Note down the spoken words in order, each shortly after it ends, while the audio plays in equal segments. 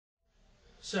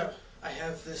So, I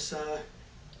have this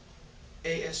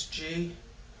ASG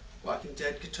Walking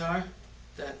Dead guitar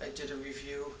that I did a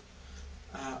review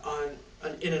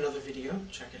in another video,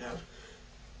 check it out.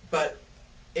 But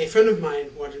a friend of mine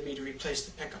wanted me to replace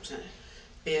the pickups in it.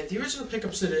 And the original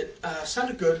pickups in it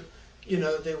sounded good. You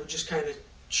know, they were just kind of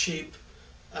cheap,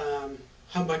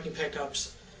 humbucking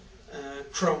pickups,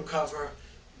 chrome cover,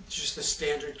 just the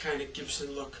standard kind of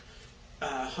Gibson look,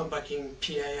 humbucking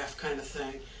PAF kind of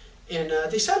thing. And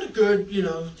they sounded good, you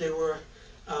know, they were,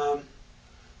 I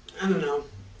don't know,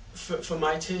 for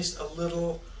my taste, a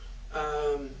little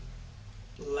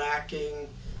lacking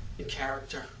in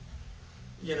character,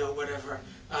 you know, whatever.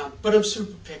 But I'm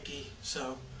super picky,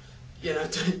 so, you know,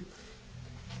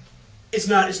 it's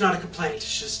not a complaint,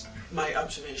 it's just my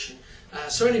observation.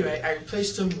 So anyway, I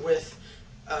replaced them with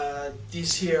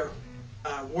these here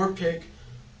Warpig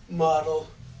model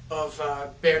of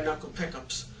Bare Knuckle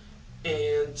pickups,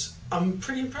 and I'm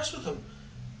pretty impressed with them.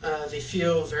 They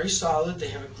feel very solid, they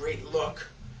have a great look,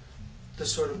 the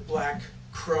sort of black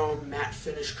chrome matte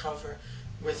finish cover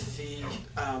with the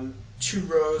 2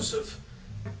 rows of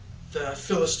the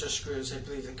Philister screws, I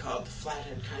believe they're called, the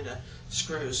flathead kind of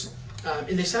screws.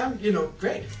 And they sound, you know,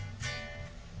 great.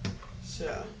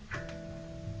 So.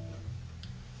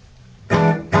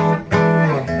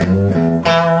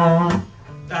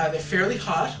 They're fairly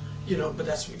hot, you know, but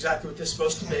that's exactly what they're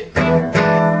supposed to be.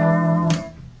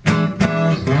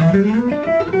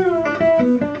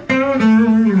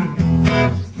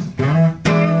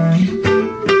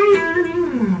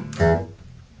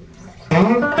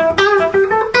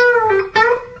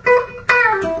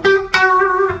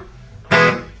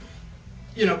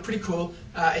 You know, pretty cool.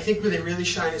 I think where they really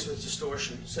shine is with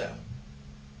distortion, so.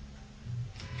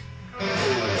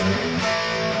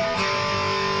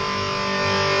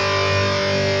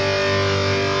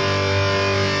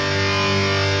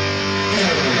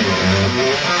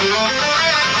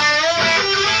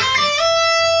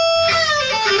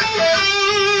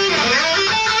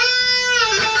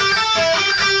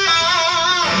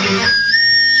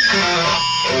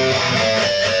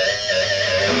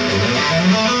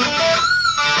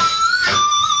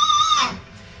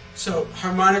 So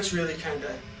harmonics really kind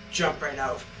of jump right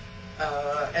out,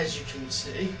 as you can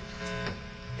see.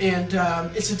 And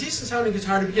it's a decent sounding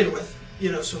guitar to begin with,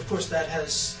 you know, so of course that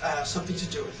has something to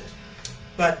do with it.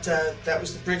 But that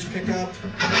was the bridge pickup.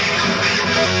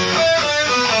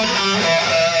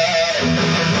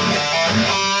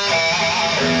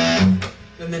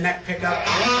 Then the neck pickup.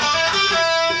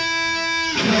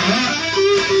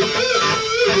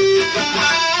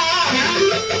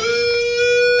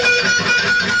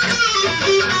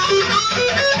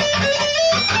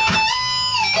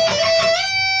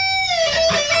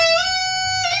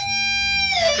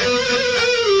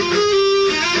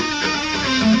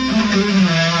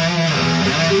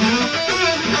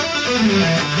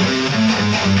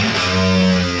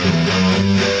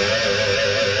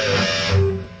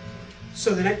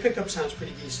 So the neck pickup sounds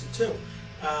pretty decent too.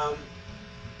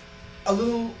 A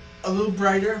little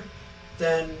brighter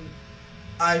than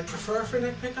I prefer for a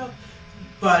neck pickup,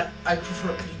 but I prefer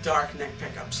a pretty dark neck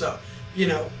pickup. So, you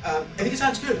know, I think it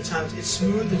sounds good. It's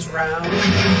smooth, it's round,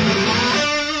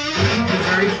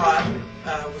 very hot,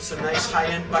 with some nice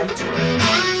high-end bite to it.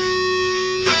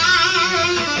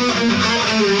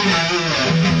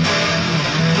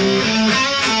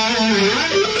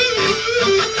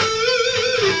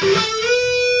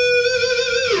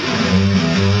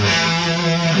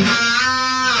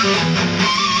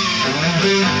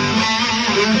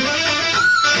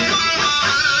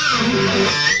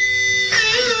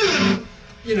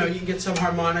 You know, you can get some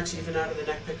harmonics even out of the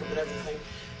neck pickup and everything.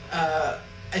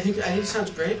 I think it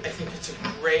sounds great. I think it's a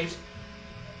great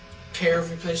pair of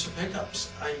replacement pickups.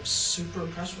 I'm super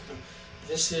impressed with them.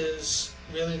 This is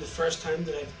really the first time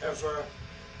that I've ever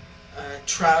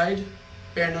tried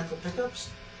bare knuckle pickups,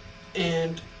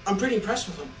 and I'm pretty impressed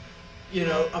with them. You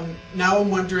know, now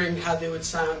I'm wondering how they would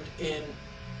sound in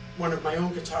one of my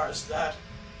own guitars that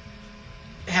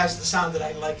has the sound that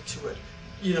I like to it.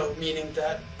 You know, meaning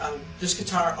that this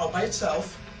guitar all by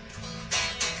itself,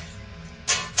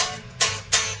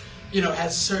 you know,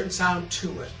 has a certain sound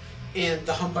to it. And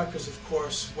the humbuckers, of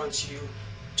course, once you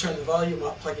turn the volume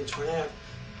up, plug into an amp,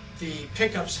 the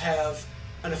pickups have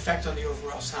an effect on the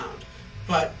overall sound.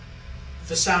 But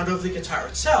the sound of the guitar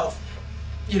itself,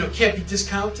 you know, can't be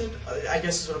discounted, I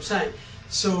guess is what I'm saying.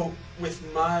 So with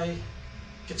my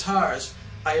guitars,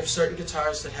 I have certain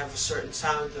guitars that have a certain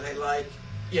sound that I like,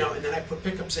 you know, and then I put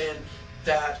pickups in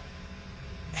that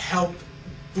help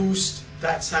boost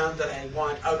that sound that I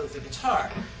want out of the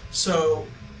guitar. So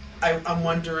I'm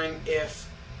wondering if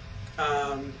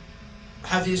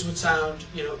how these would sound,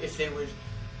 you know, if they would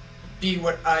be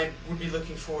what I would be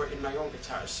looking for in my own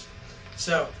guitars.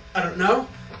 So, I don't know.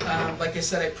 Like I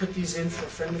said, I put these in for a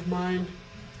friend of mine.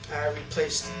 I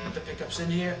replaced the pickups in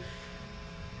here.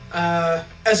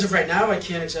 As of right now, I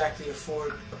can't exactly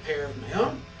afford a pair of my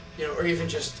own, you know, or even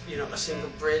just, you know, a single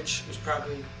bridge is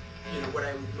probably, you know, what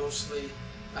I would mostly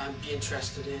be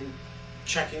interested in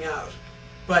checking out.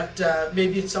 But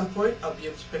maybe at some point I'll be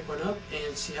able to pick one up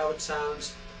and see how it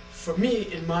sounds for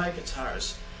me in my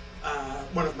guitars,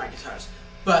 one of my guitars.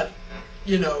 But,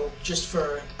 you know, just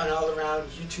for an all-around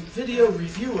YouTube video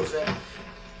review of it,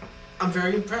 I'm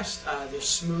very impressed. They're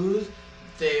smooth,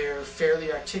 they're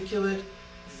fairly articulate,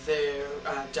 they're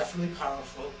definitely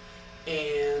powerful,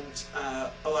 and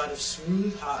a lot of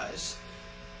smooth highs,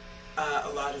 a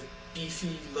lot of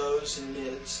beefy lows and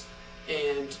mids,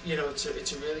 and you know, it's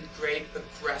a really great,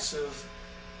 aggressive,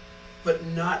 but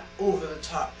not over the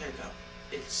top pickup.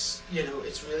 It's, you know,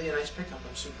 it's really a nice pickup.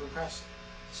 I'm super impressed.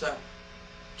 So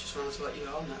just wanted to let you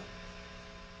all know.